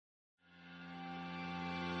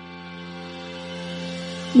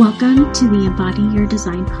Welcome to the Embody Your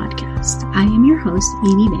Design podcast. I am your host,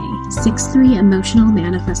 Amy May, 6'3" emotional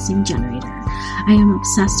manifesting generator. I am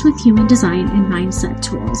obsessed with human design and mindset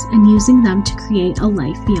tools and using them to create a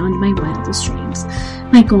life beyond my wildest dreams.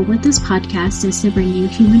 My goal with this podcast is to bring you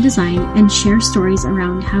human design and share stories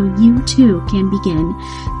around how you too can begin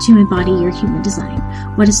to embody your human design.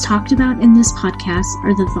 What is talked about in this podcast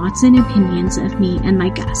are the thoughts and opinions of me and my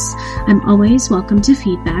guests. I'm always welcome to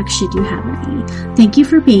feedback should you have any. Thank you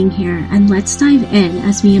for being here, and let's dive in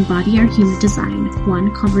as we embody our human design,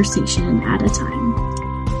 one conversation at a time.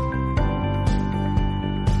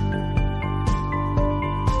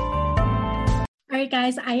 All right,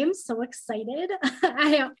 guys, I am so excited.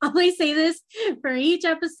 I always say this for each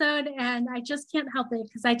episode, and I just can't help it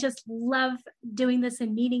because I just love doing this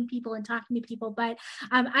and meeting people and talking to people. But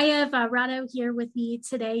I have Rado here with me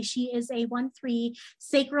today. She is a 1-3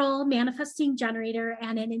 sacral manifesting generator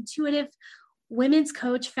and an intuitive women's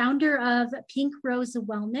coach, founder of Pink Rose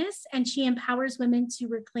Wellness, and she empowers women to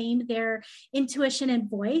reclaim their intuition and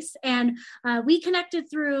voice. And we connected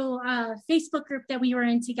through a Facebook group that we were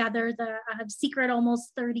in together, the Secret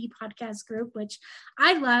Almost 30 podcast group, which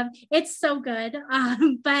I love. It's so good.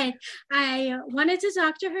 But I wanted to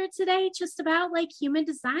talk to her today just about like human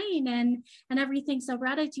design and everything. So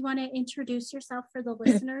Rada, do you want to introduce yourself for the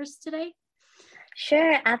listeners today?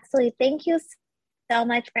 Sure, absolutely. Thank you so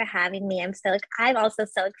much for having me. I'm also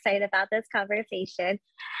so excited about this conversation.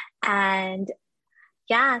 And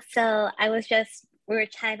yeah, so we were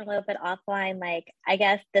chatting a little bit offline, like, I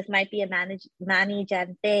guess this might be a Manny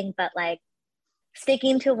Gen thing, but like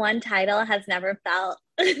sticking to one title has never felt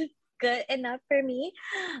good enough for me.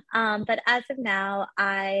 But as of now,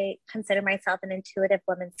 I consider myself an intuitive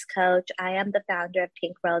women's coach. I am the founder of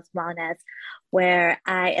Pink Rose Wellness, where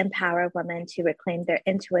I empower women to reclaim their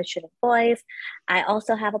intuition and voice. I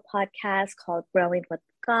also have a podcast called Growing with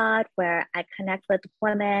God, where I connect with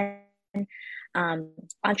women,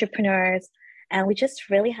 entrepreneurs, and we just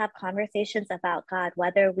really have conversations about God,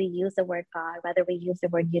 whether we use the word God, whether we use the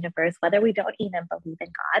word universe, whether we don't even believe in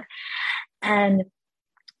God. And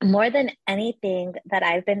more than anything that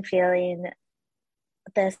I've been feeling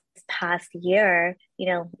this past year,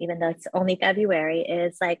 even though it's only February,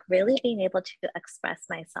 is like really being able to express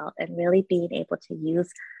myself and really being able to use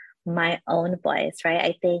my own voice, right?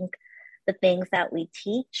 I think the things that we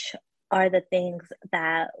teach are the things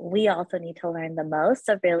that we also need to learn the most.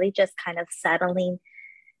 So really just kind of settling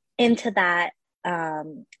into that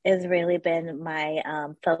has really been my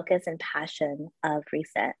focus and passion of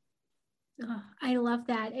recent. Oh, I love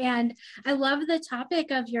that. And I love the topic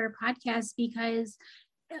of your podcast because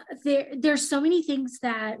there's so many things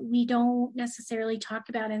that we don't necessarily talk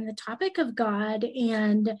about, and the topic of God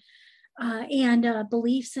and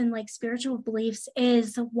beliefs and like spiritual beliefs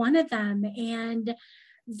is one of them. And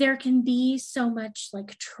there can be so much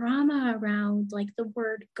like trauma around like the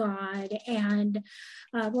word God and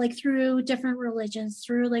like through different religions,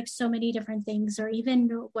 through like so many different things, or even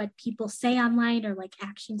what people say online or like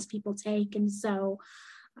actions people take. And so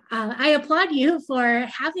I applaud you for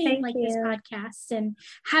having this podcast and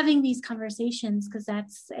having these conversations, because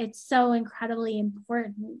it's so incredibly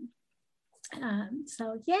important.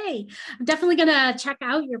 So yay. I'm definitely gonna check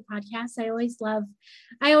out your podcast. I always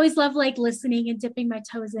love like listening and dipping my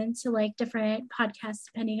toes into like different podcasts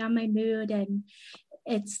depending on my mood, and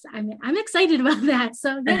I'm excited about that.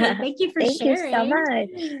 So yeah, thank you for sharing. Thank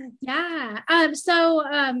you so much.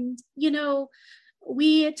 Yeah.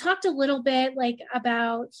 We talked a little bit like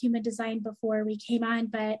about human design before we came on,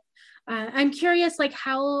 but I'm curious, like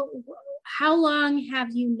how long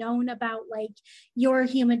have you known about like your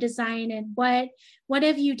human design, and what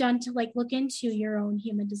have you done to like look into your own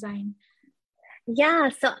human design? Yeah,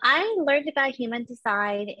 so I learned about human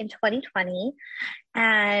design in 2020,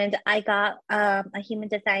 and I got a human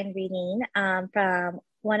design reading from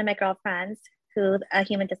one of my girlfriends who's a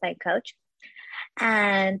human design coach.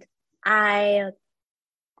 And I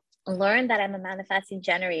learned that I'm a manifesting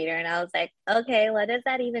generator, and I was like, okay, what does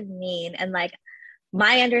that even mean? And like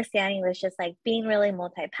my understanding was just like being really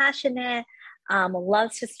multi-passionate,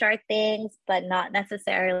 loves to start things but not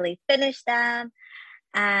necessarily finish them,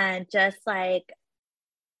 and just like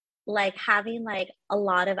having like a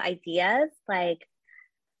lot of ideas. Like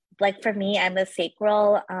for me, I'm a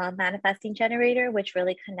sacral manifesting generator, which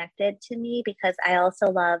really connected to me because I also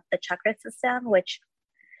love the chakra system, which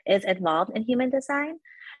is involved in human design.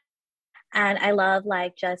 And I love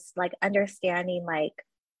like just like understanding, like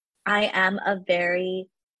I am a very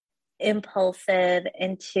impulsive,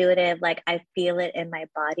 intuitive, like I feel it in my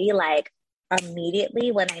body. Like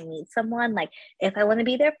immediately when I meet someone. Like if I want to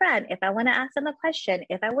be their friend, if I want to ask them a question,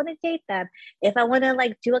 if I want to date them, if I want to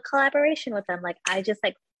like do a collaboration with them, like I just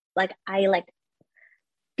like I like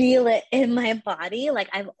feel it in my body. Like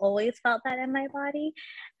I've always felt that in my body.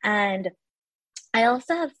 And I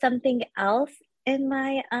also have something else in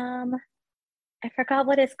my I forgot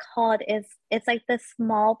what it's called. It's like the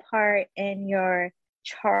small part in your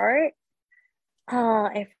chart. Oh,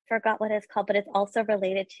 I forgot what it's called, but it's also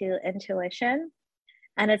related to intuition.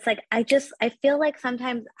 And it's like I feel like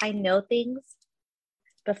sometimes I know things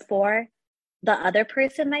before the other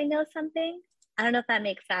person might know something. I don't know if that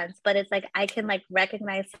makes sense, but it's like I can like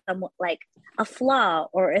recognize some like a flaw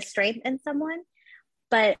or a strength in someone,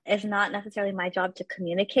 but it's not necessarily my job to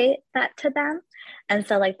communicate that to them. And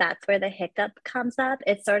so like that's where the hiccup comes up.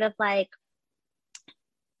 It's sort of like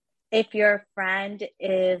if your friend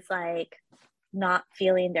is like not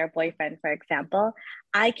feeling their boyfriend, for example,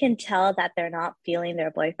 I can tell that they're not feeling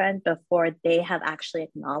their boyfriend before they have actually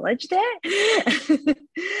acknowledged it.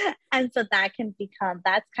 And so that's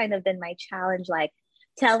kind of been my challenge, like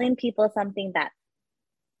telling people something that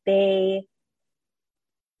they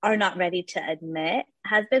are not ready to admit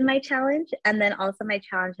has been my challenge. And then also my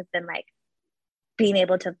challenge has been like being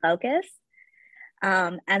able to focus.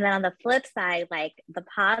 And then on the flip side, like the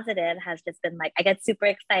positive has just been like I get super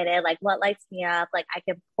excited, like what lights me up, like I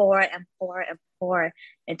can pour and pour and pour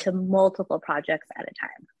into multiple projects at a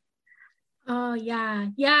time. Oh yeah.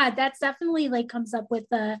 Yeah, that's definitely like comes up with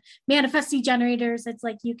the manifesting generators. It's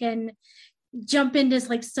like you can jump into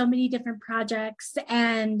like so many different projects,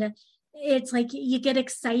 and it's like you get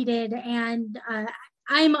excited. And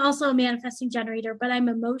I'm also a manifesting generator, but I'm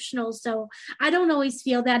emotional, so I don't always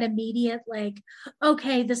feel that immediate like,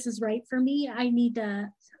 okay, this is right for me. I need to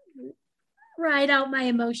ride out my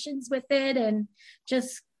emotions with it and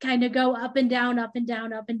just kind of go up and down, up and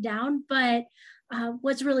down, up and down. But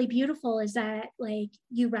what's really beautiful is that like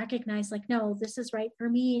you recognize like, no, this is right for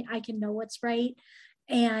me. I can know what's right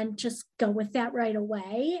and just go with that right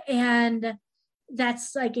away. And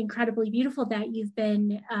that's like incredibly beautiful that you've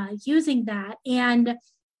been using that. And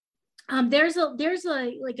there's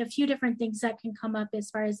like a few different things that can come up as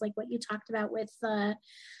far as like what you talked about with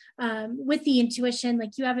the intuition.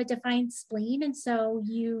 Like you have a defined spleen, and so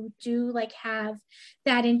you do like have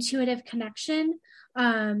that intuitive connection.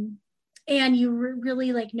 And you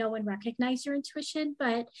really like know and recognize your intuition.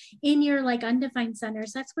 But in your like undefined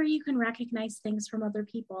centers, that's where you can recognize things from other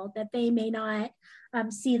people that they may not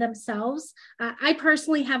see themselves. I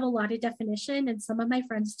personally have a lot of definition, and some of my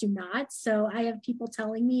friends do not. So I have people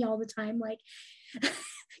telling me all the time, like,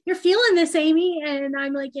 you're feeling this, Amy. And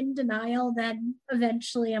I'm like in denial. Then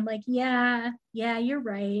eventually I'm like, yeah, you're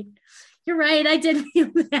right. You're right. I did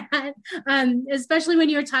feel that. Especially when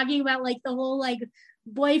you're talking about like the whole like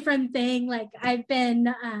boyfriend thing. Like I've been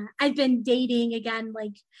dating again,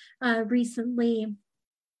 like recently.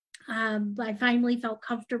 I finally felt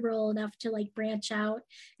comfortable enough to like branch out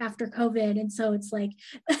after COVID. And so it's like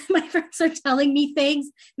my friends are telling me things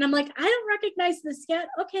and I'm like, I don't recognize this yet.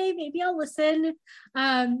 Okay, maybe I'll listen,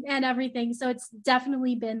 and everything. So it's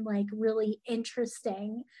definitely been like really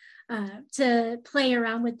interesting to play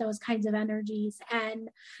around with those kinds of energies. And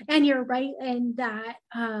you're right in that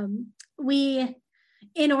we,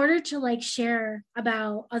 in order to like share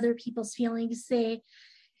about other people's feelings,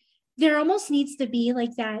 there almost needs to be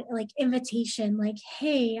like that like invitation, like,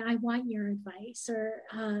 hey, I want your advice. Or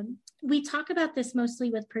we talk about this mostly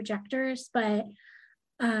with projectors, but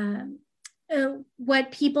um,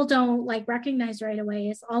 what people don't like recognize right away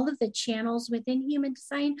is all of the channels within human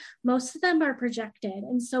design. Most of them are projected,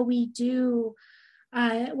 and so we do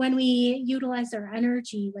when we utilize our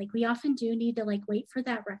energy, like we often do need to like wait for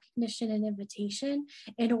that recognition and invitation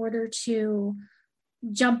in order to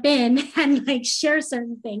jump in and like share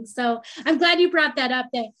certain things. So I'm glad you brought that up,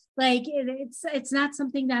 that like it's not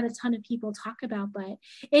something that a ton of people talk about, but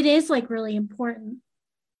it is like really important.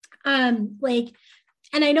 Like,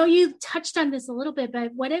 and I know you touched on this a little bit,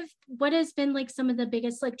 but what has been like some of the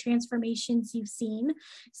biggest like transformations you've seen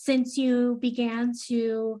since you began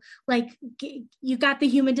to like you got the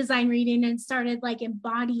human design reading and started like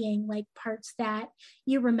embodying like parts that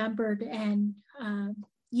you remembered and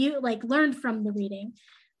you like learned from the reading?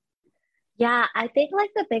 Yeah, I think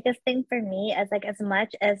like the biggest thing for me is like as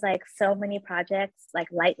much as like so many projects like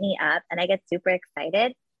light me up and I get super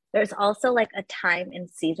excited, there's also like a time and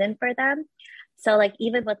season for them. So like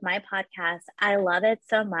even with my podcast, I love it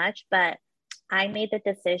so much, but I made the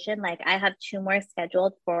decision like I have two more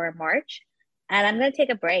scheduled for March and I'm going to take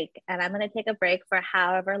a break, and I'm going to take a break for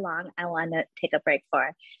however long I want to take a break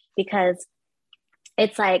for, because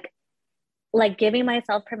it's like like giving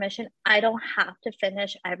myself permission. I don't have to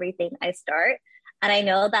finish everything I start. And I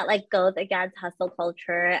know that like goes against hustle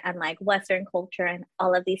culture and like Western culture and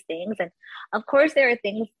all of these things. And of course, there are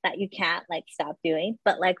things that you can't like stop doing,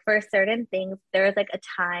 but like for certain things, there is like a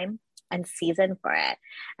time and season for it.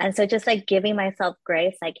 And so just like giving myself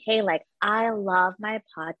grace, like, hey, like I love my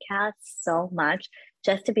podcast so much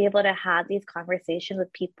just to be able to have these conversations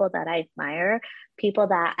with people that I admire, people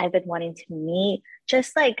that I've been wanting to meet,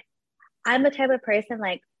 just like I'm the type of person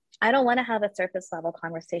like I don't want to have a surface level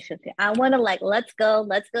conversation. I want to like let's go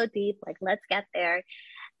deep, like let's get there.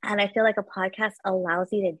 And I feel like a podcast allows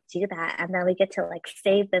you to do that. And then we get to like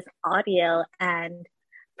save this audio. And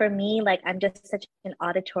for me, like I'm just such an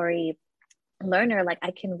auditory learner. Like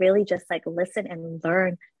I can really just like listen and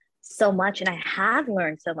learn so much. And I have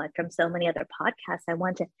learned so much from so many other podcasts. I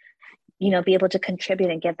want to, be able to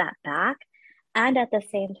contribute and give that back. And at the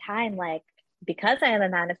same time, like because I am a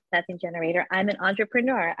manifesting generator, I'm an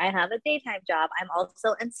entrepreneur. I have a daytime job. I'm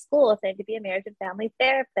also in school studying to be a marriage and family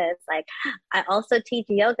therapist. Like I also teach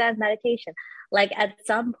yoga and meditation. Like at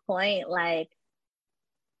some point, like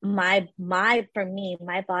my for me,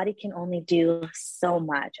 my body can only do so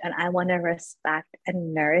much. And I want to respect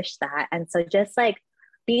and nourish that. And so just like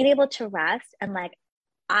being able to rest and like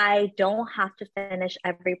I don't have to finish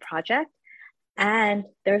every project. And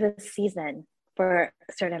there's a season for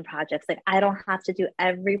certain projects. Like I don't have to do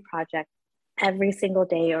every project every single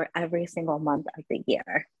day or every single month of the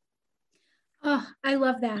year. Oh, I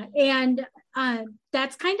love that. And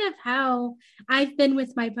that's kind of how I've been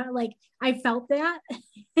with my, like, I felt that,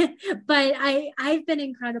 but I've been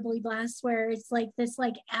incredibly blessed where it's like this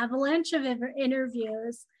like avalanche of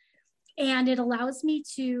interviews, and it allows me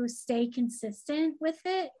to stay consistent with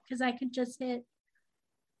it because I can just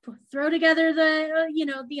throw together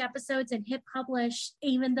the episodes and hit publish,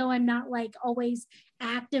 even though I'm not like always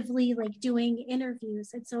actively like doing interviews.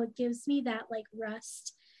 And so it gives me that like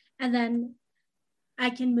rest, and then I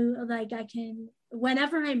can move, like I can,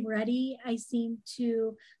 whenever I'm ready, I seem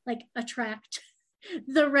to like attract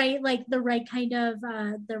the right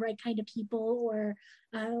kind of people, or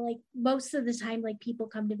like most of the time like people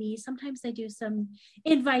come to me. Sometimes I do some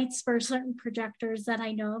invites for certain projectors that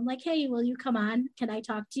I know. I'm like, hey, will you come on, can I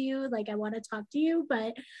talk to you, like I want to talk to you.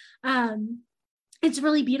 But it's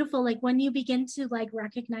really beautiful like when you begin to like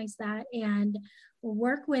recognize that and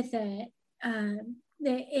work with it.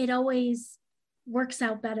 It always works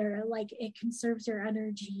out better, like it conserves your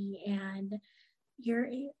energy, and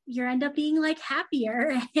you're end up being like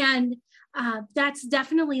happier. And that's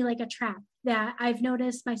definitely like a trap that I've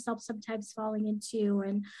noticed myself sometimes falling into.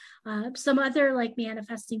 And some other like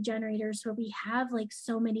manifesting generators where we have like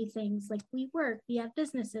so many things, like we work, we have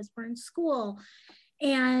businesses, we're in school,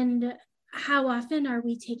 and how often are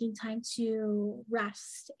we taking time to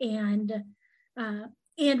rest and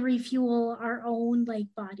refuel our own like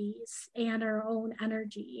bodies and our own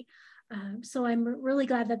energy. So I'm really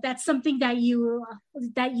glad that that's something that you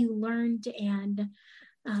learned and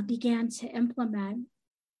began to implement.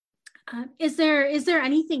 Is there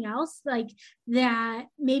anything else like that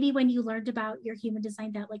maybe when you learned about your human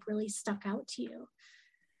design that like really stuck out to you?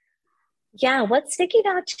 Yeah, what's sticking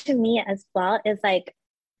out to me as well is like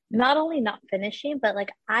not only not finishing, but like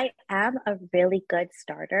I am a really good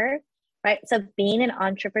starter, right? So being an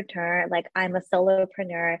entrepreneur, like I'm a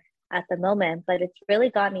solopreneur at the moment, but it's really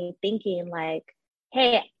got me thinking like,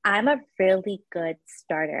 hey, I'm a really good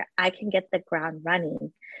starter. I can get the ground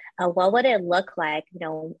running. What would it look like,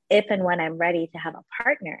 if and when I'm ready to have a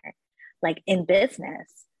partner, like in business?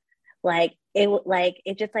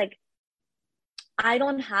 It just like, I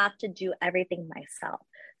don't have to do everything myself.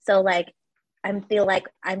 So like, I'm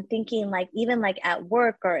thinking like, even like at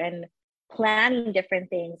work or in planning different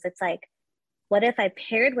things, it's like, what if I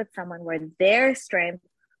paired with someone where their strength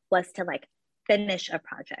was to like finish a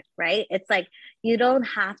project, right? It's like you don't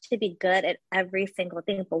have to be good at every single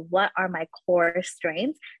thing, but what are my core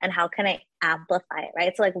strengths and how can I amplify it,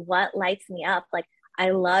 right? So like what lights me up? Like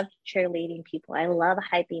I love cheerleading people. I love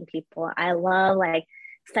hyping people. I love like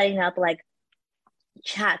setting up like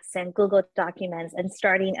chats and Google documents and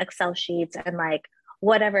starting Excel sheets and like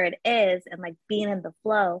whatever it is and like being in the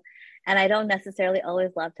flow. And I don't necessarily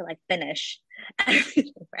always love to like finish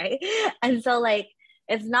everything, right? And so like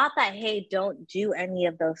it's not that, hey, don't do any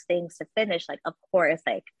of those things to finish. Like, of course,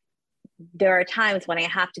 like there are times when I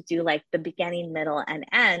have to do like the beginning, middle, and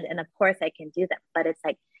end. And of course I can do that. But it's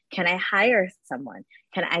like, can I hire someone?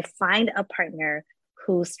 Can I find a partner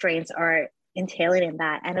whose strengths are entailing in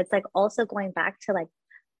that? And it's like also going back to like,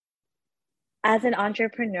 as an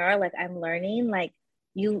entrepreneur, like I'm learning, like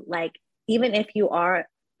you, like, even if you are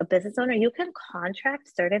a business owner, you can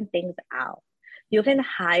contract certain things out. You can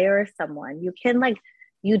hire someone. You can like,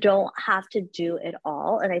 you don't have to do it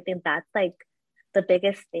all. And I think that's like the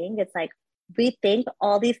biggest thing. It's like we think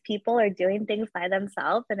all these people are doing things by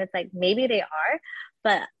themselves, and it's like maybe they are,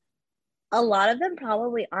 but a lot of them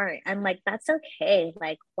probably aren't. And like that's okay.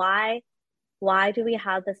 Like why do we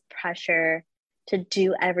have this pressure to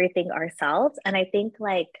do everything ourselves? And I think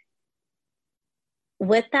like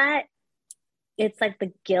with that, it's like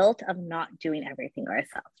the guilt of not doing everything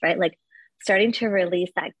ourselves, right? Like starting to release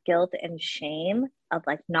that guilt and shame of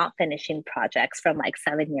like not finishing projects from like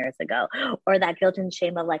 7 years ago, or that guilt and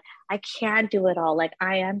shame of like, I can't do it all. Like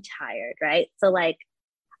I am tired, right? So like,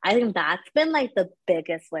 I think that's been like the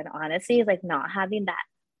biggest win, honestly, is like not having that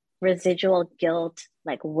residual guilt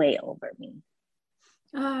like weigh over me.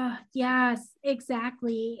 Yes,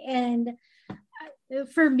 exactly. And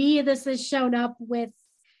for me, this has shown up with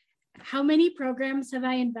how many programs have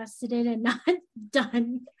I invested in and not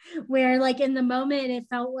done, where like in the moment it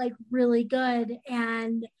felt like really good.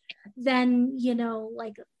 And then,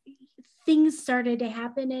 like things started to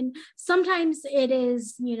happen. And sometimes it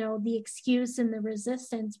is, the excuse and the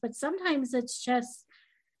resistance, but sometimes it's just,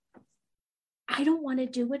 I don't want to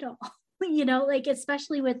do it all, like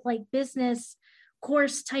especially with like business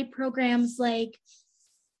course type programs, like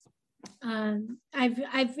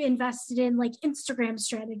I've invested in like Instagram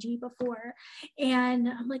strategy before, and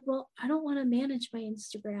I'm like, well, I don't want to manage my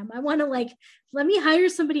Instagram. I want to like, let me hire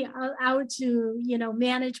somebody out to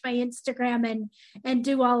manage my Instagram and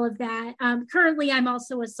do all of that. Currently I'm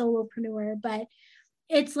also a solopreneur, but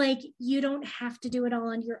it's like you don't have to do it all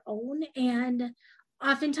on your own. And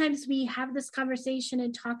oftentimes we have this conversation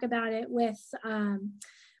and talk about it with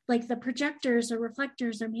like the projectors or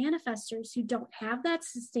reflectors or manifestors who don't have that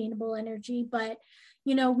sustainable energy. But,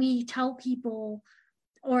 we tell people,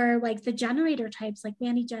 or like the generator types, like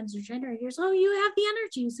Manny Gens or generators, oh, you have the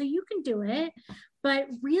energy, so you can do it. But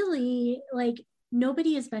really, like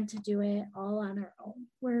nobody is meant to do it all on our own.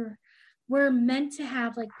 We're meant to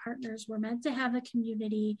have like partners. We're meant to have a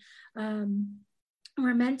community.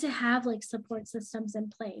 We're meant to have like support systems in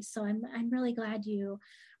place. So I'm really glad you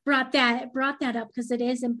brought that up, because it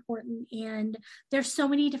is important. And there's so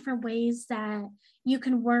many different ways that you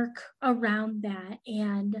can work around that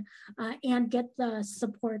and get the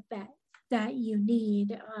support that you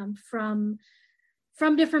need from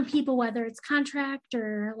different people, whether it's contract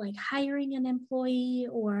or like hiring an employee,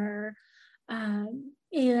 or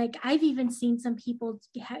like I've even seen some people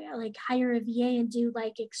like hire a VA and do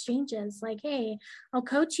like exchanges, like, hey, I'll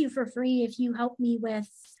coach you for free if you help me with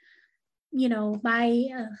my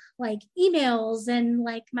like emails and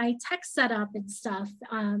like my tech setup and stuff,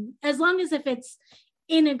 as long as if it's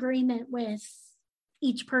in agreement with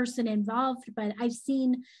each person involved. But I've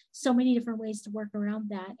seen so many different ways to work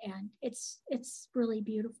around that, and it's really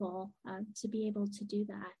beautiful to be able to do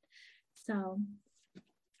that. So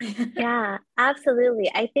Yeah,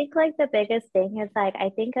 absolutely. I think like the biggest thing is like, I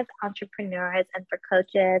think as entrepreneurs and for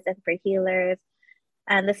coaches and for healers,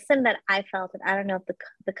 and the thing that I felt, and I don't know if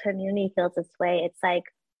the community feels this way, it's like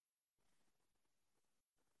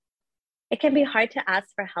it can be hard to ask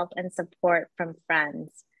for help and support from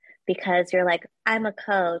friends, because you're like, I'm a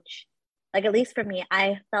coach. Like, at least for me,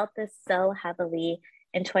 I felt this so heavily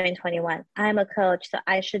in 2021. I'm a coach, so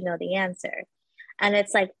I should know the answer. And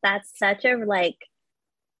it's like, that's such a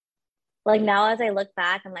like now as I look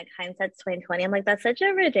back and like hindsight's 2020, I'm like, that's such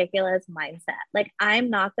a ridiculous mindset. Like,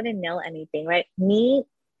 I'm not going to know anything, right? Me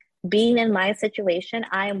being in my situation,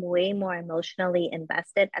 I am way more emotionally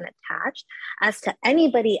invested and attached as to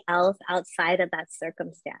anybody else outside of that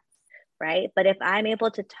circumstance, right? But if I'm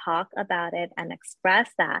able to talk about it and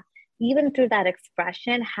express that, even through that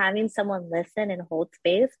expression, having someone listen and hold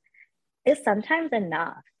space is sometimes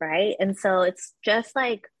enough, right? And so it's just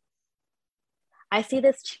like, I see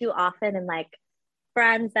this too often in like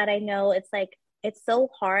friends that I know. It's like, it's so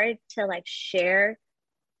hard to like share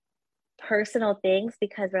personal things,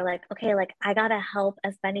 because we're like, okay, like I gotta help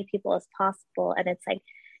as many people as possible. And it's like,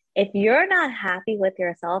 if you're not happy with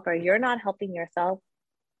yourself or you're not helping yourself,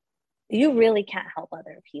 you really can't help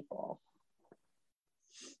other people.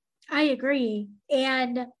 I agree.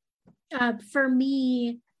 And for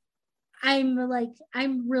me,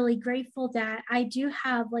 I'm really grateful that I do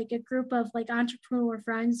have like a group of like entrepreneur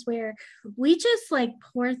friends where we just like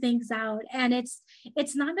pour things out. And it's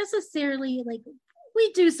not necessarily like,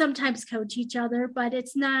 we do sometimes coach each other, but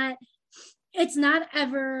it's not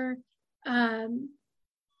ever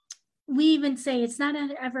we even say it's not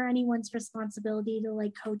ever anyone's responsibility to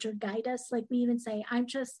like coach or guide us. Like we even say, I'm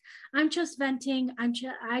just venting.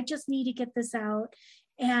 I just need to get this out.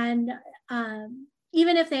 And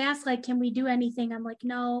even if they ask, like, can we do anything? I'm like,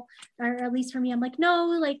 no, or at least for me, I'm like, no,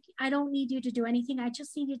 like, I don't need you to do anything. I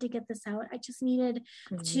just needed to get this out. I just needed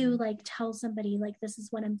to like tell somebody, like, this is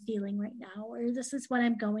what I'm feeling right now, or this is what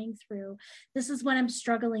I'm going through. This is what I'm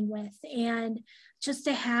struggling with. And just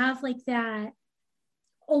to have like that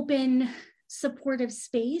open, supportive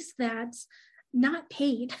space that's not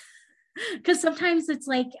paid. Because sometimes it's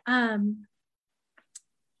like,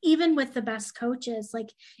 even with the best coaches, like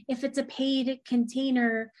if it's a paid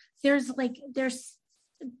container, it's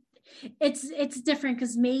different,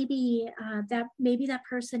 because maybe that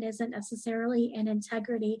person isn't necessarily in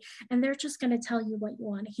integrity, and they're just going to tell you what you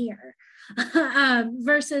want to hear.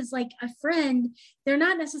 Versus like a friend, they're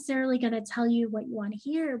not necessarily going to tell you what you want to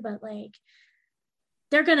hear, but like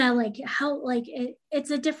they're gonna like help. Like it's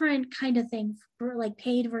a different kind of thing for like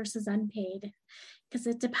paid versus unpaid, because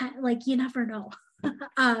it depends. Like you never know.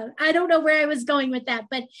 I don't know where I was going with that,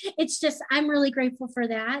 but it's just, I'm really grateful for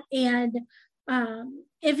that. And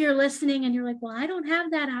if you're listening and you're like, well, I don't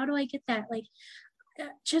have that, how do I get that? Like,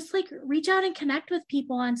 just like reach out and connect with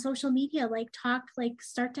people on social media, like talk, like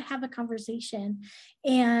start to have a conversation,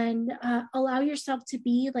 and allow yourself to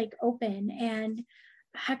be like open. And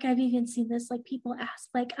heck, I've even seen this, like people ask,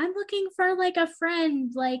 like, I'm looking for like a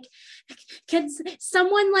friend, like can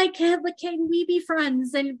someone like, can we be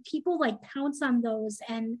friends? And people like pounce on those,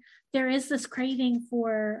 and there is this craving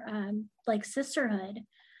for like sisterhood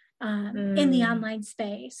in the online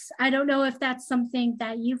space. I don't know if that's something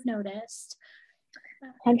that you've noticed.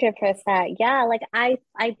 100%. Yeah, like I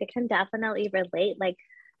can definitely relate. Like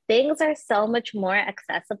things are so much more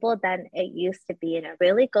accessible than it used to be, and it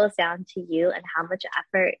really goes down to you and how much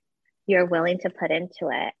effort you're willing to put into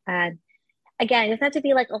it. And again, it doesn't have to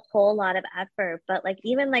be like a whole lot of effort, but like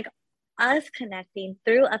even like us connecting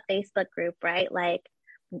through a Facebook group, right? Like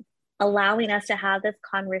allowing us to have this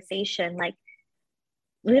conversation, like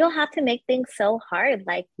we don't have to make things so hard.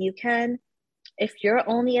 Like you can, if you're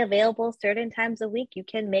only available certain times a week, you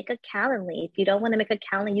can make a Calendly. If you don't want to make a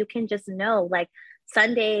Calendly, you can just know like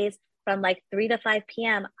Sundays from like 3 to 5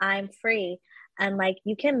 p.m. I'm free. And like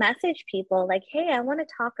you can message people like, hey, I want to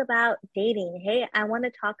talk about dating. Hey, I want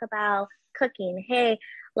to talk about cooking. Hey,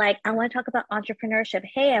 like I want to talk about entrepreneurship.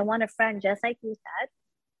 Hey, I want a friend, just like you said.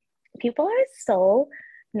 People are so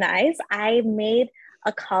nice. I made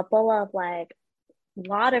a couple of like a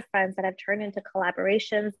lot of friends that have turned into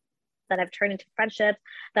collaborations, that have turned into friendships,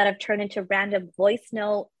 that have turned into random voice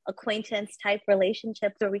note acquaintance type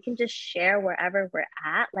relationships where we can just share wherever we're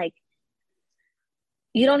at. Like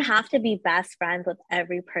you don't have to be best friends with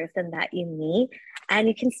every person that you meet, and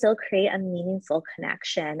you can still create a meaningful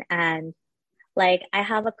connection. And like I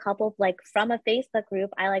have a couple like from a Facebook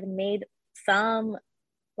group, I like made some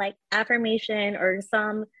like affirmation or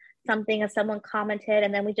something if someone commented,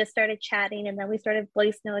 and then we just started chatting, and then we started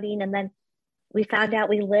voice noting, and then we found out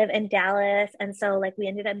we live in Dallas, and so like we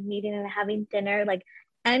ended up meeting and having dinner. Like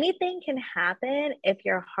anything can happen if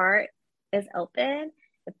your heart is open,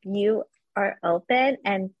 if you are open,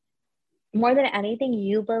 and more than anything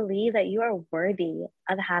you believe that you are worthy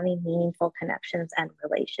of having meaningful connections and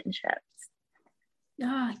relationships.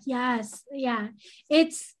 Oh, yes. Yeah.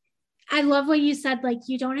 I love what you said. Like,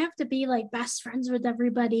 you don't have to be like best friends with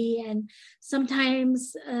everybody. And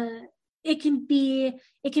sometimes it can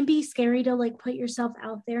be scary to like put yourself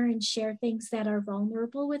out there and share things that are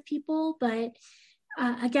vulnerable with people. But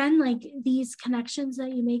again, like these connections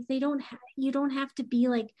that you make, you don't have to be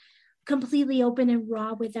like completely open and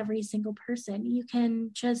raw with every single person. You can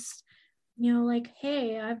just, like,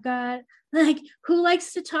 hey, I've got like, who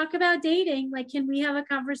likes to talk about dating? Like, can we have a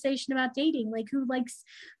conversation about dating? Like, who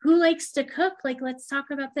likes to cook? Like, let's talk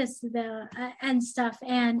about this, and stuff.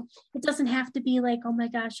 And it doesn't have to be like, oh my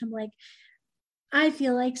gosh, I'm like, I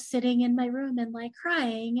feel like sitting in my room and like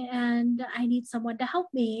crying and I need someone to help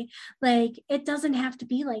me. Like, it doesn't have to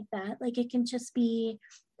be like that. Like, it can just be,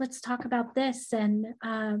 let's talk about this. And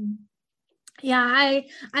yeah,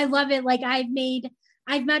 I love it. Like,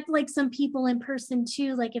 I've met like some people in person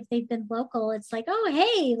too. Like if they've been local, it's like, oh,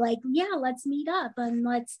 hey, like, yeah, let's meet up and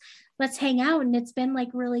let's hang out. And it's been like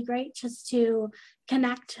really great just to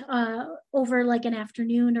connect over like an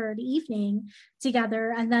afternoon or an evening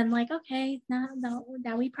together. And then like, okay,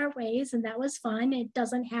 now we part ways, and that was fun. It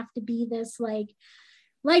doesn't have to be this like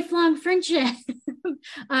lifelong friendship.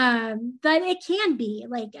 But it can be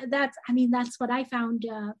like, that's what I found.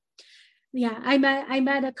 Yeah, I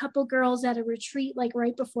met a couple girls at a retreat like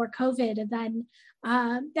right before COVID, and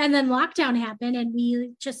then lockdown happened, and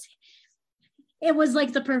it was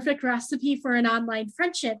like the perfect recipe for an online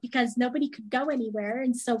friendship because nobody could go anywhere,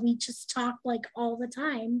 and so we just talked like all the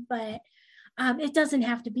time. But it doesn't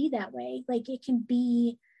have to be that way. Like it can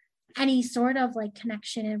be any sort of like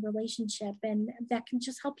connection and relationship, and that can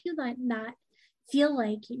just help you not feel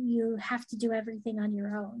like you have to do everything on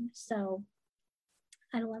your own. So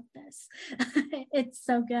I love this. It's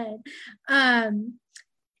so good.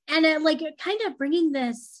 And like kind of bringing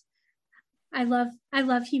this, I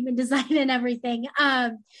love human design and everything.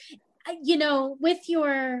 You know, with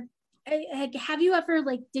your, have you ever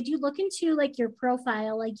like, did you look into like your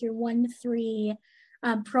profile, like your 1-3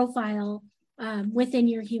 profile within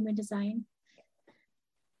your human design?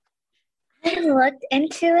 I looked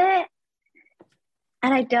into it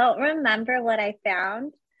and I don't remember what I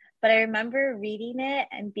found, but I remember reading it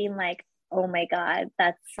and being like, oh my God,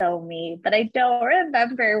 that's so me. But I don't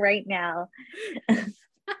remember right now.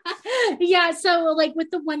 Yeah, so like with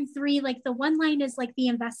the 1-3, like the one line is like the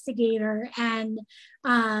investigator, and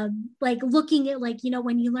like looking at, like, you know,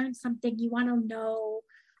 when you learn something you want to know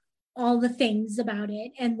all the things about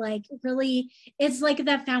it, and like really it's like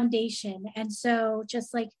that foundation. And so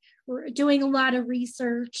just like we're doing a lot of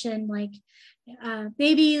research, and like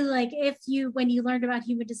maybe like if you, when you learned about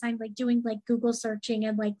human design, like doing like Google searching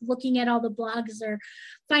and like looking at all the blogs or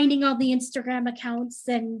finding all the Instagram accounts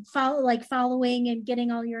and following and getting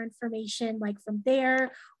all your information like from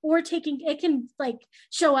there, or taking, it can like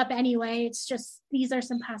show up anyway. It's just, these are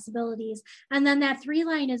some possibilities. And then that 3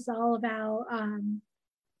 line is all about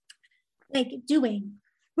like doing,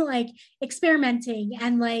 like experimenting,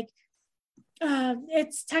 and like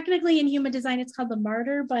it's technically in human design it's called the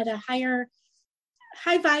martyr, but a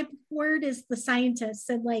high vibe word is the scientist,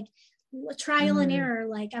 and like trial and error,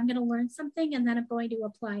 like I'm going to learn something and then I'm going to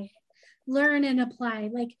apply it, learn and apply.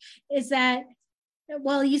 Like, is that,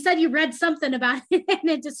 well, you said you read something about it and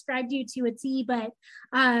it described you to a T, but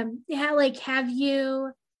yeah, like have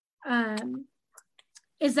you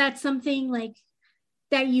is that something like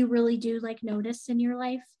that you really do like notice in your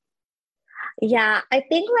life? Yeah, I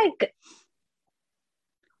think like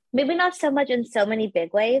maybe not so much in so many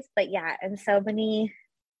big ways, but yeah, in so many,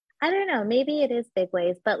 I don't know, maybe it is big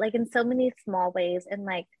ways, but like in so many small ways, and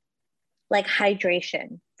like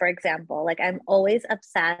hydration, for example. Like I'm always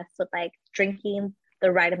obsessed with like drinking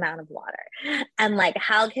the right amount of water. And like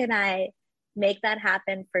how can I make that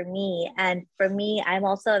happen for me? And for me, I'm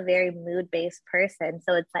also a very mood-based person.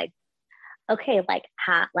 So it's like, okay, like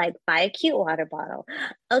buy a cute water bottle.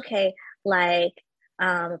 Okay, like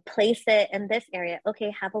place it in this area.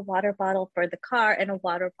 Okay, have a water bottle for the car and a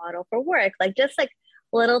water bottle for work. Like just like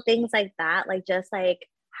little things like that, like just like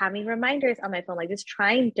having reminders on my phone, like just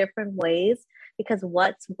trying different ways, because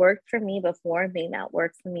what's worked for me before may not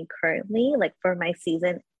work for me currently, like for my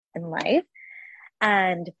season in life.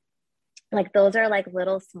 And like those are like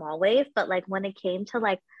little small ways. But like when it came to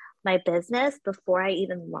like my business before I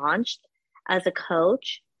even launched as a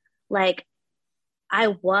coach, like I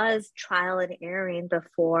was trial and erroring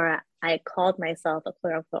before I called myself a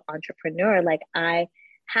quote unquote entrepreneur. Like I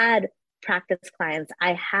had practice clients,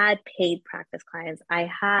 I had paid practice clients, I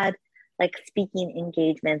had like speaking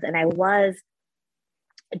engagements, and I was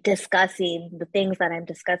discussing the things that I'm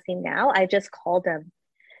discussing now. I just called them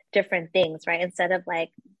different things, right? Instead of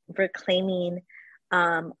like reclaiming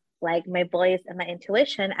like my voice and my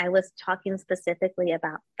intuition, I was talking specifically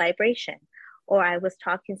about vibration, or I was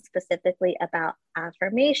talking specifically about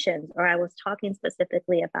affirmations, or I was talking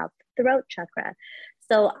specifically about the throat chakra.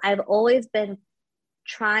 So I've always been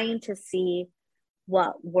trying to see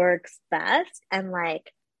what works best and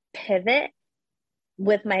like pivot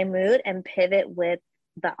with my mood and pivot with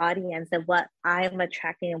the audience and what I'm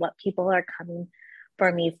attracting and what people are coming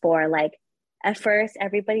for me for. Like at first,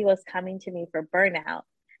 everybody was coming to me for burnout.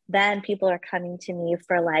 Then people are coming to me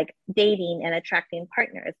for like dating and attracting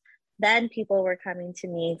partners. Then people were coming to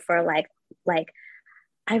me for like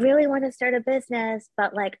I really want to start a business,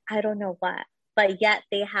 but like I don't know what. But yet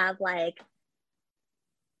they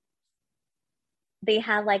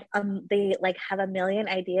like have a million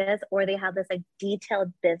ideas, or they have this like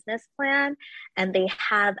detailed business plan and they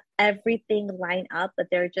have everything lined up, but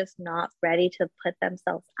they're just not ready to put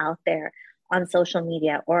themselves out there on social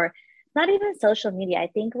media, or not even social media. I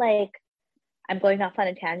think like I'm going off on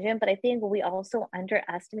a tangent, but I think we also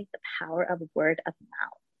underestimate the power of word of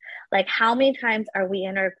mouth. Like how many times are we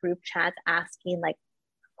in our group chats asking like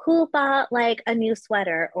who bought like a new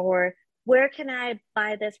sweater, or where can I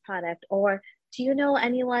buy this product, or do you know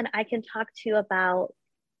anyone I can talk to about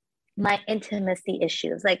my intimacy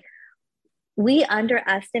issues? Like we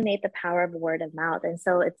underestimate the power of word of mouth. And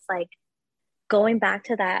so it's like going back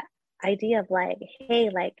to that idea of like, hey,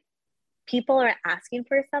 like people are asking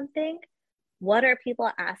for something. what are people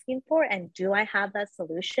asking for, and do I have that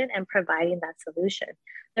solution, and providing that solution.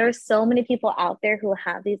 There are so many people out there who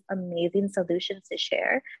have these amazing solutions to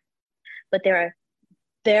share, but they're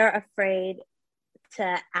afraid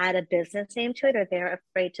to add a business name to it, or they're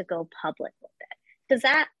afraid to go public with it. Does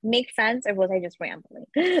that make sense, or was I just rambling?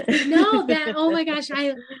 No, that, oh my gosh,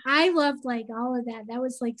 I loved like all of that. That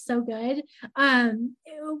was like so good.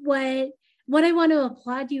 What I want to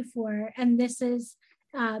applaud you for, and this is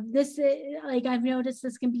like, I've noticed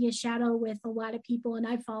this can be a shadow with a lot of people, and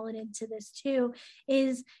I've fallen into this too,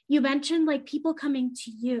 is you mentioned like people coming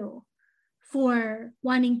to you for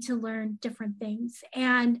wanting to learn different things,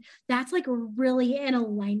 and that's like really in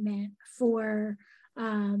alignment for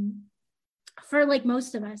like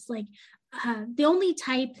most of us. Like the only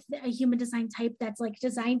type, a human design type that's like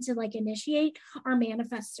designed to like initiate, are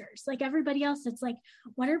manifestors. Like everybody else, it's like,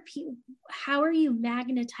 how are you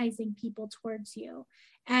magnetizing people towards you,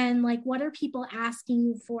 and like what are people asking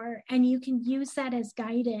you for, and you can use that as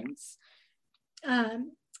guidance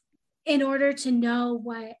in order to know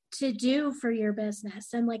what to do for your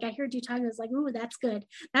business. And like I heard you talking, I was like, ooh, that's good,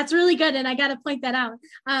 that's really good, and I got to point that out.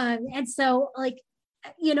 And so like,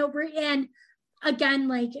 you know, and again,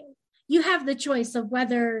 like you have the choice of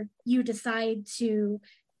whether you decide to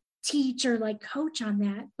teach or like coach on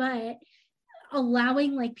that, but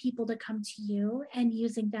allowing like people to come to you and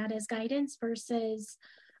using that as guidance versus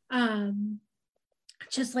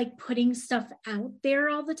just like putting stuff out there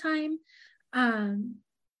all the time.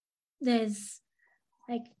 There's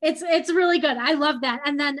like, it's really good. I love that.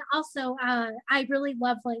 And then also I really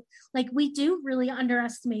love like we do really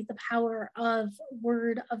underestimate the power of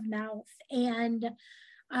word of mouth. And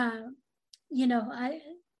you know,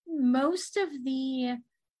 most of the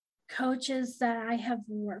coaches that I have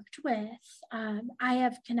worked with, I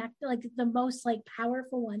have connected, like the most like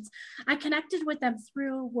powerful ones, I connected with them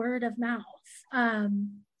through word of mouth.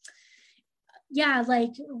 Yeah,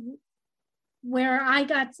 like where I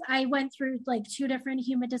went through like 2 different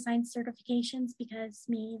human design certifications, because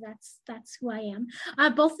that's who I am.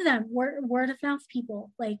 Both of them were word of mouth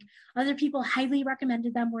people. Like other people highly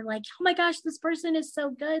recommended them, were like, oh my gosh, this person is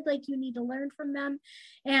so good, like you need to learn from them.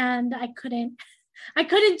 And I couldn't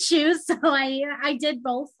choose, so I did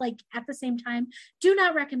both like at the same time. Do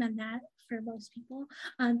not recommend that for most people.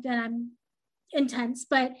 That I'm intense,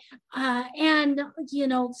 but and you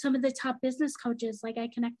know, some of the top business coaches, like I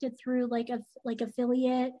connected through like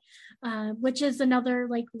affiliate, which is another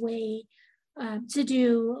like way to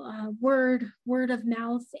do word of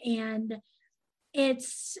mouth. And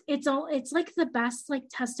it's like the best like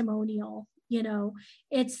testimonial, you know.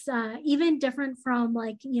 It's even different from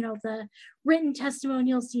like, you know, the written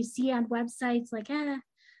testimonials you see on websites, like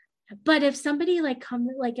but if somebody like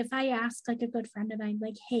like if I ask like a good friend of mine,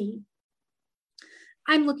 like, hey,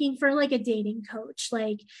 I'm looking for like a dating coach,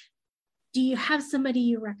 like do you have somebody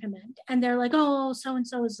you recommend? And they're like, oh, so and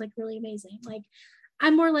so is like really amazing, like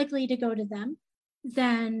I'm more likely to go to them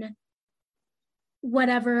than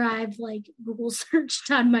whatever I've like Google searched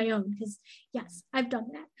on my own, because yes, I've done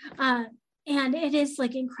that. And it is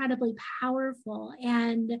like incredibly powerful,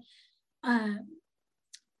 and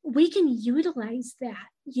we can utilize that,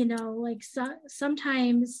 you know, like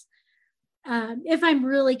sometimes if I'm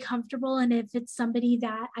really comfortable, and if it's somebody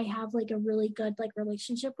that I have like a really good like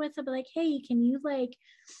relationship with, I'll be like, hey, can you like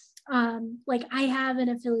I have an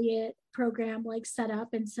affiliate program like set up,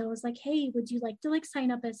 and so it's like, hey, would you like to like sign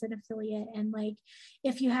up as an affiliate, and like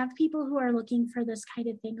if you have people who are looking for this kind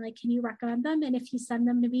of thing, like can you recommend them, and if you send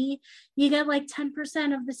them to me, you get like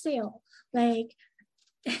 10% of the sale. Like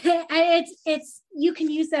it's you can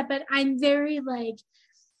use that, but I'm very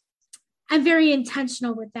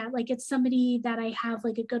intentional with that. Like it's somebody that I have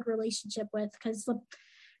like a good relationship with, because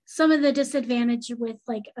some of the disadvantage with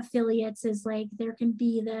like affiliates is like there can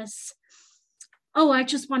be this, oh, I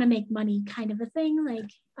just want to make money kind of a thing.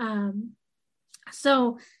 Like,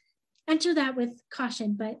 so enter that with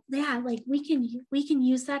caution, but yeah, like we can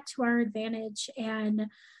use that to our advantage, and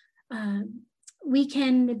we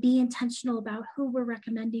can be intentional about who we're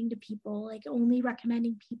recommending to people, like only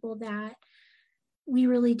recommending people that we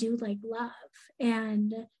really do like love.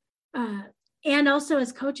 And also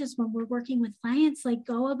as coaches, when we're working with clients, like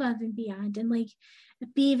go above and beyond, and like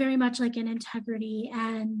be very much like an integrity,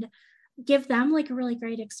 and give them like a really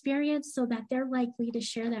great experience so that they're likely to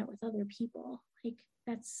share that with other people. Like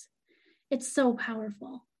it's so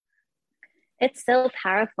powerful. It's so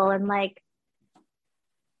powerful. And like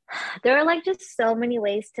there are like just so many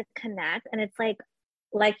ways to connect, and it's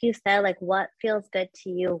like you said, like what feels good to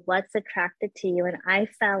you, what's attracted to you. And I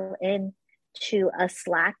fell into a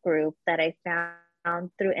Slack group that I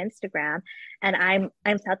through Instagram. And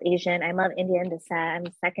I'm South Asian. I'm of Indian descent.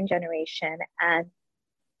 I'm second generation. And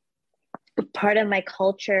part of my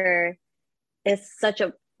culture is such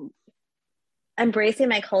a embracing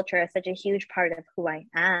my culture is such a huge part of who I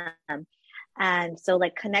am. And so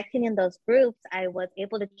like connecting in those groups, I was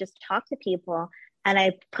able to just talk to people and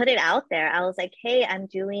I put it out there. I was like, hey, I'm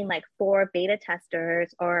doing like 4 beta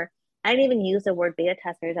testers, or I didn't even use the word beta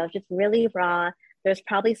testers. I was just really raw. There's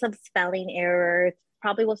probably some spelling errors,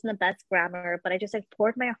 probably wasn't the best grammar, but I just like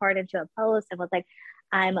poured my heart into a post and was like,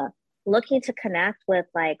 I'm looking to connect with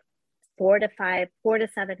like 4 to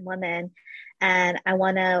 7 women, and I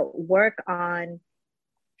want to work on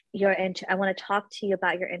I want to talk to you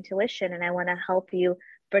about your intuition, and I want to help you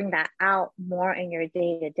bring that out more in your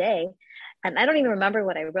day to day. And I don't even remember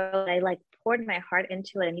what I wrote. I like poured my heart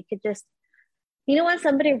into it, and you could just, you know, when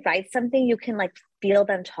somebody writes something, you can like feel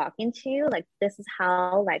them talking to you. Like this is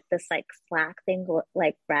how like this like Slack thing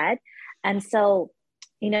like read. And so,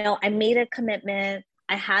 you know, I made a commitment.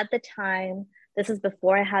 I had the time. This is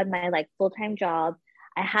before I had my like full-time job.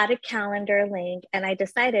 I had a calendar link, and I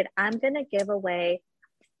decided I'm going to give away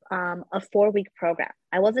a 4-week program.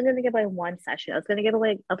 I wasn't going to give away one session. I was going to give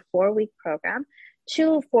away a 4-week program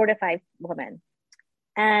to 4 to 5 women.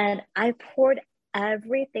 And I poured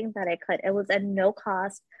everything that I could. It was at no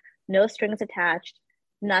cost, no strings attached,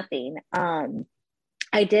 nothing.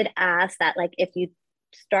 I did ask that, like, if you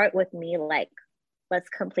start with me, like, let's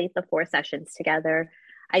complete the 4 sessions together.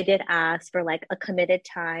 I did ask for like a committed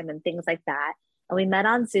time and things like that. And we met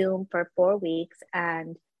on Zoom for 4 weeks,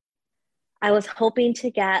 and I was hoping to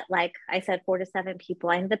get, like I said, 4 to 7 people.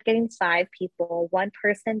 I ended up getting 5 people. One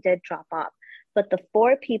person did drop off, but the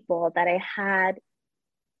 4 people that I had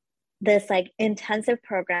this like intensive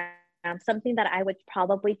program, something that I would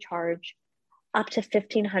probably charge up to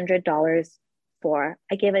 $1,500 for,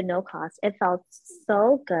 I gave it no cost. It felt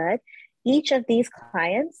so good. Each of these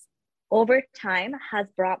clients over time has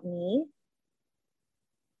brought me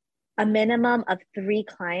a minimum of 3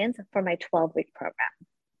 clients for my 12-week program.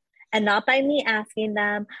 And not by me asking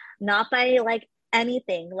them, not by like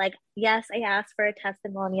anything. Like, yes, I asked for a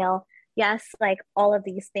testimonial. Yes, like all of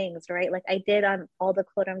these things, right? Like I did on all the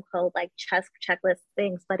quote unquote like checklist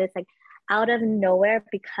things, but it's like out of nowhere,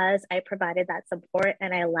 because I provided that support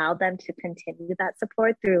and I allowed them to continue that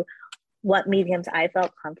support through what mediums I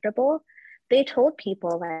felt comfortable. They told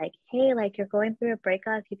people like, hey, like you're going through a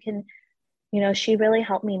breakup, you can, you know, she really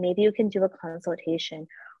helped me. Maybe you can do a consultation.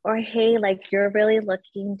 Or, hey, like you're really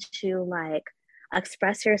looking to like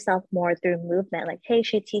express yourself more through movement. Like, hey,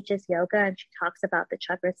 she teaches yoga and she talks about the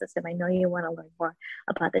chakra system. I know you want to learn more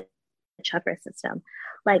about the chakra system.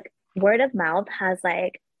 Like word of mouth has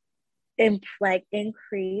like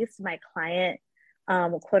increased my client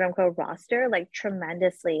quote unquote roster like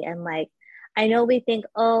tremendously. And like I know we think,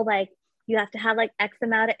 oh, like you have to have like X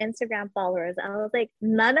amount of Instagram followers. I was like,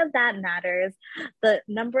 none of that matters. The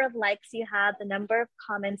number of likes you have, the number of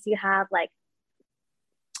comments you have, like,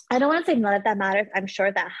 I don't want to say none of that matters. I'm sure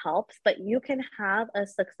that helps, but you can have a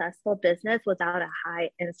successful business without a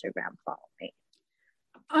high Instagram following.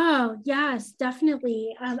 Oh, yes,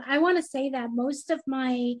 definitely. I want to say that most of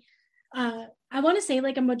my, I want to say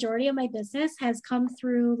like a majority of my business has come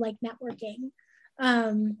through like networking.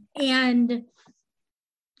 And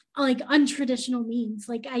like untraditional means.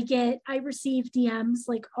 Like I receive DMs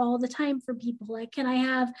like all the time from people like, can I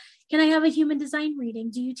have a human design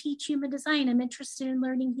reading? Do you teach human design? I'm interested in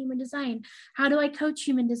learning human design. How do I coach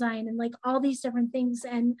human design? And like all these different things.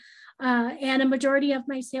 And a majority of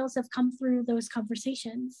my sales have come through those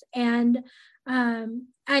conversations. And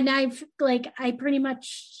I pretty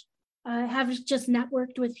much have just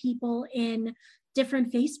networked with people in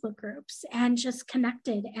different Facebook groups and just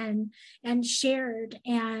connected and shared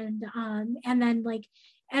and then like,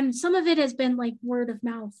 and some of it has been like word of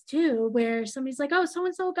mouth too, where somebody's like, oh, so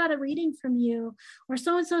and so got a reading from you, or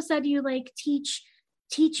so and so said you like teach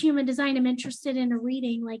human design, I'm interested in a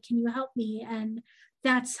reading, like can you help me? And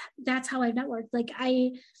that's how I've networked. Like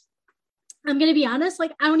I'm going to be honest,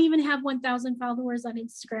 like I don't even have 1,000 followers on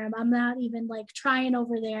Instagram. I'm not even like trying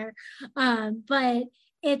over there. But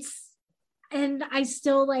it's, and I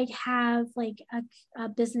still like have like a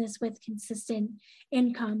business with consistent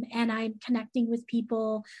income, and I'm connecting with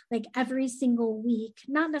people like every single week,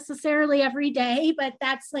 not necessarily every day, but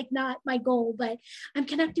that's like not my goal, but I'm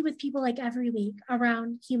connecting with people like every week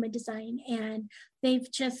around human design. And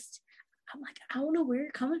they've just, I'm like, I don't know where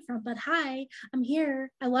you're coming from, but hi, I'm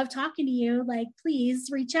here. I love talking to you. Like, please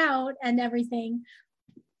reach out and everything.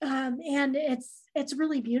 And it's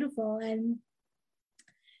really beautiful. And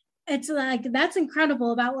it's like, that's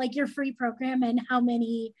incredible about like your free program and how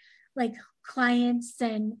many like clients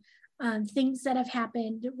and things that have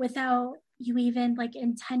happened without you even like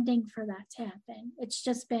intending for that to happen. It's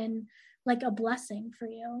just been like a blessing for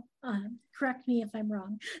you. Correct me if I'm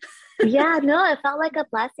wrong. Yeah, no, it felt like a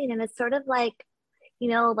blessing. And it's sort of like,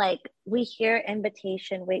 like we hear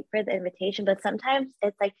invitation, wait for the invitation, but sometimes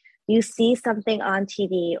it's like you see something on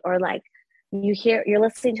TV, or like you're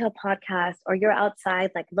listening to a podcast, or you're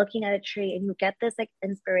outside like looking at a tree and you get this like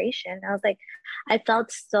inspiration. I was like, I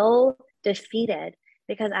felt so defeated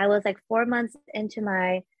because I was like 4 months into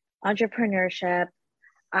my entrepreneurship.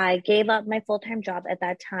 I gave up my full-time job at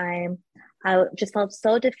that time. I just felt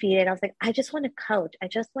so defeated. I was like, I just want to coach. I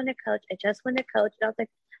just want to coach. I just want to coach. And I was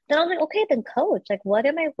like, okay, then coach. Like, what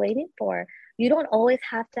am I waiting for? You don't always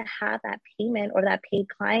have to have that payment or that paid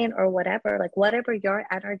client or whatever, like whatever your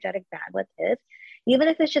energetic bandwidth is, even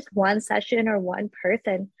if it's just one session or one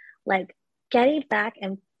person, like getting back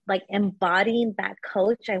and like embodying that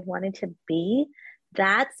coach I wanted to be,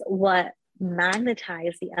 that's what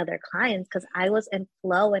magnetized the other clients, because I was in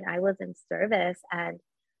flow and I was in service. And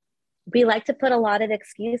we like to put a lot of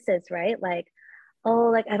excuses, right? Like, oh,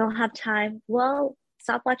 like I don't have time. Well,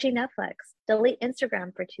 stop watching Netflix, delete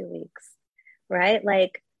Instagram for 2 weeks, right?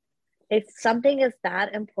 Like, if something is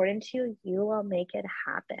that important to you, you will make it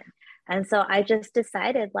happen. And so I just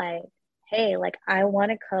decided, like, hey, like I want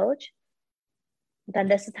to coach, then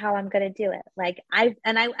this is how I'm going to do it. Like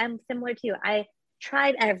I'm similar to you. I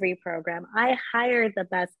tried every program. I hired the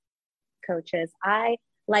best coaches. I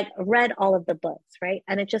like read all of the books, right?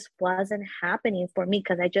 And it just wasn't happening for me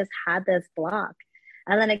because I just had this block.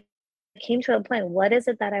 And then it came to a point, what is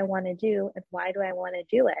it that I want to do and why do I want to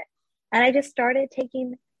do it? And I just started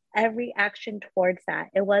taking every action towards that.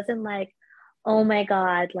 It wasn't like, oh my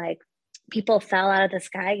God, like people fell out of the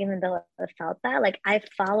sky, even though I felt that. Like I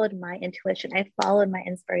followed my intuition, I followed my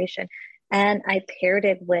inspiration, and I paired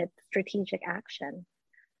it with strategic action.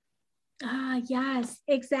 Ah, yes,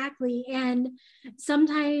 exactly. And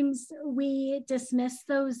sometimes we dismiss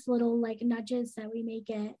those little like nudges that we may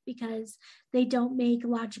get because they don't make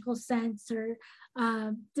logical sense, or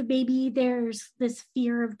maybe there's this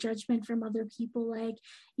fear of judgment from other people. Like,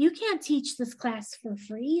 you can't teach this class for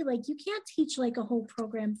free. Like, you can't teach like a whole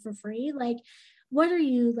program for free. Like, what are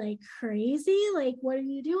you, like, crazy? Like, what are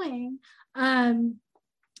you doing?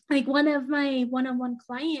 Like, one of my one-on-one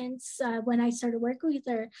clients, when I started working with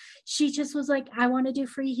her, she just was like, I want to do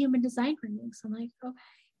free human design readings. I'm like, okay,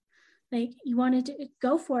 like, you wanted to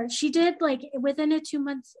go for it. She did, like, within a 2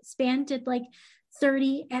 month span, did like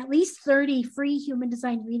 30, at least 30 free human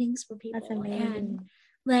design readings for That's people. And amazing.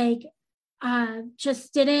 like,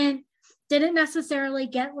 just didn't necessarily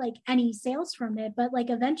get like any sales from it, but like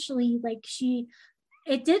eventually, like,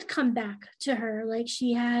 it did come back to her. Like,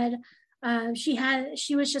 she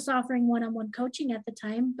was just offering one-on-one coaching at the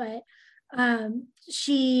time, but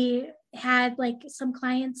she had like some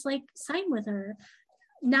clients like sign with her,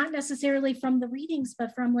 not necessarily from the readings,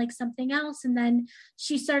 but from like something else. And then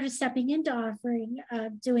she started stepping into offering,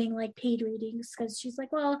 doing like paid readings, because she's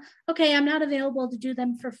like, well, okay, I'm not available to do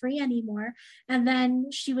them for free anymore. And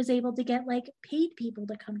then she was able to get like paid people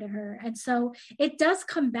to come to her. And so it does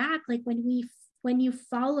come back, like when you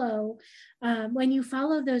follow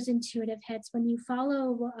those intuitive hits, when you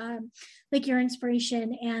follow like your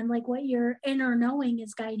inspiration and like what your inner knowing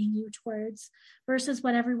is guiding you towards versus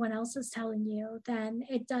what everyone else is telling you, then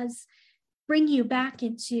it does bring you back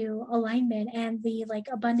into alignment, and the like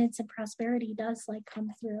abundance and prosperity does like come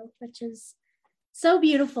through, which is so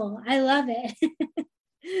beautiful. I love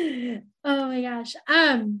it. Oh my gosh.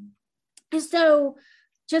 So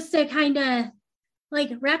just to kind of like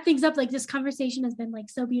wrap things up, like, this conversation has been like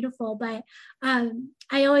so beautiful, but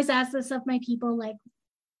I always ask this of my people, like,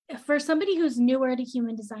 for somebody who's newer to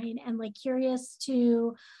human design and like curious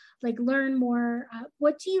to like learn more,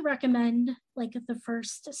 what do you recommend like the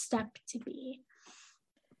first step to be?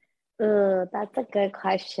 Ooh, that's a good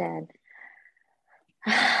question.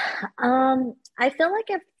 I feel like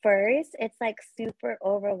at first it's like super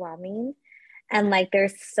overwhelming, and like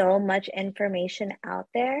there's so much information out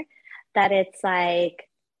there that it's like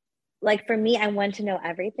for me, I want to know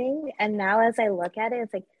everything. And now as I look at it,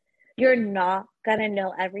 it's like you're not gonna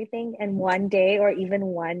know everything in one day or even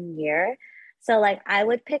 1 year. So like I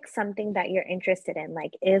would pick something that you're interested in.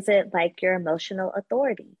 Like, is it like your emotional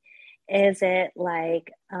authority? Is it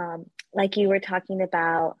like you were talking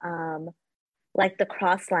about like the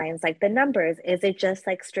cross lines, like the numbers? Is it just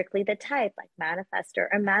like strictly the type, like manifestor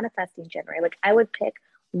or manifesting generator? Like I would pick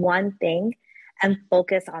one thing and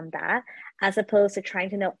focus on that. as opposed to trying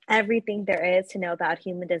to know everything there is to know about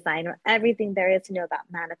human design or everything there is to know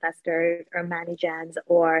about manifestors or manigens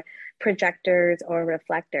or projectors or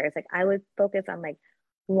reflectors. Like I would focus on like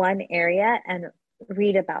one area and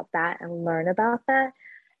read about that and learn about that.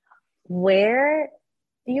 Where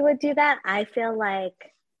you would do that, I feel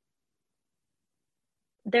like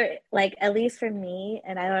there, like at least for me,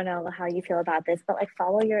 and I don't know how you feel about this, but like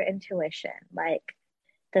follow your intuition. Like,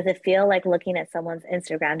 does it feel like looking at someone's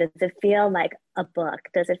Instagram? Does it feel like a book?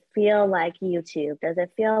 Does it feel like YouTube? Does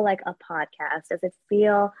it feel like a podcast? Does it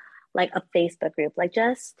feel like a Facebook group? Like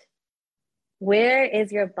just where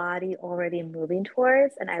is your body already moving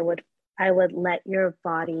towards? And I would let your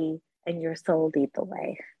body and your soul lead the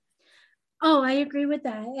way. Oh, I agree with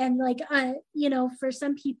that. And like, you know, for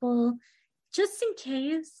some people, just in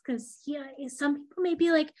case, because yeah, some people may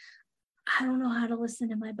be like, I don't know how to listen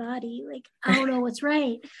to my body. Like, I don't know what's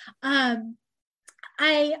right. I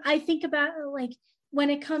think about like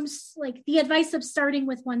when it comes like the advice of starting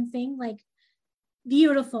with one thing, like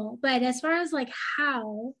beautiful. But as far as like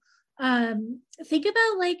how, think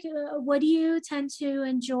about like what do you tend to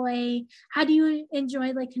enjoy? How do you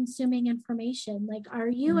enjoy like consuming information? Like, are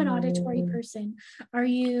you an auditory person? Are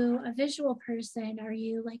you a visual person? Are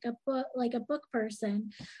you like a book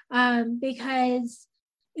person? Because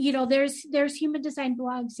you know, there's human design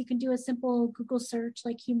blogs. You can do a simple Google search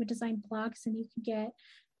like human design blogs and you can get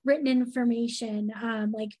written information.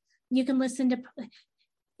 Like you can listen to,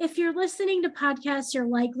 if you're listening to podcasts, you're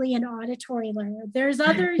likely an auditory learner. There's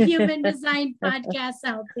other human design podcasts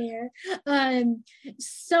out there.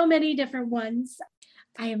 So many different ones.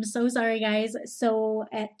 I am so sorry, guys. So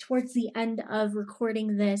towards the end of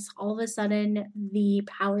recording this, all of a sudden the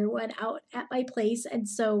power went out at my place. And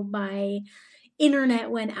so my internet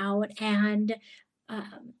went out and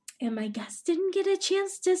my guest didn't get a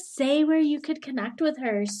chance to say where you could connect with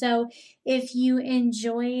her. So if you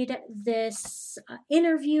enjoyed this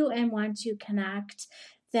interview and want to connect,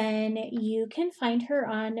 then you can find her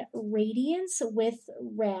on Radiance with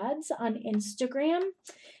Rads on Instagram.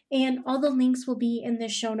 And all the links will be in the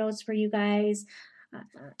show notes for you guys.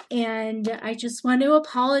 And I just want to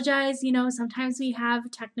apologize. You know, sometimes we have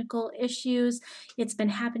technical issues. It's been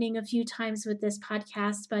happening a few times with this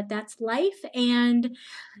podcast, but that's life. And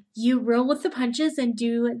you roll with the punches and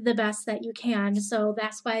do the best that you can. So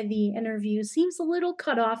that's why the interview seems a little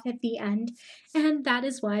cut off at the end. And that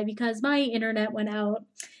is why, because my internet went out.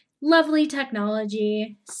 Lovely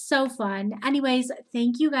technology. So fun. Anyways,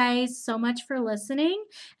 thank you guys so much for listening,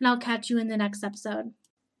 and I'll catch you in the next episode.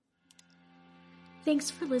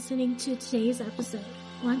 Thanks for listening to today's episode.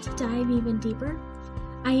 Want to dive even deeper?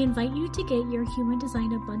 I invite you to get your Human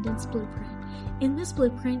Design Abundance Blueprint. In this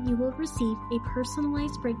blueprint, you will receive a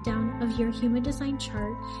personalized breakdown of your Human Design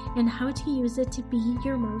chart and how to use it to be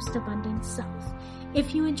your most abundant self.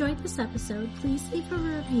 If you enjoyed this episode, please leave a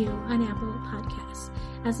review on Apple Podcasts.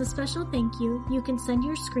 As a special thank you, you can send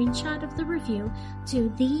your screenshot of the review to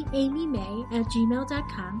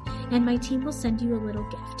theamymay@gmail.com and my team will send you a little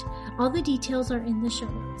gift. All the details are in the show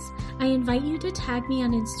notes. I invite you to tag me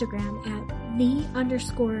on Instagram at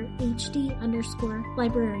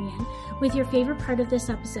the_HD_librarian with your favorite part of this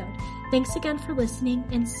episode. Thanks again for listening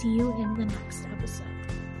and see you in the next episode.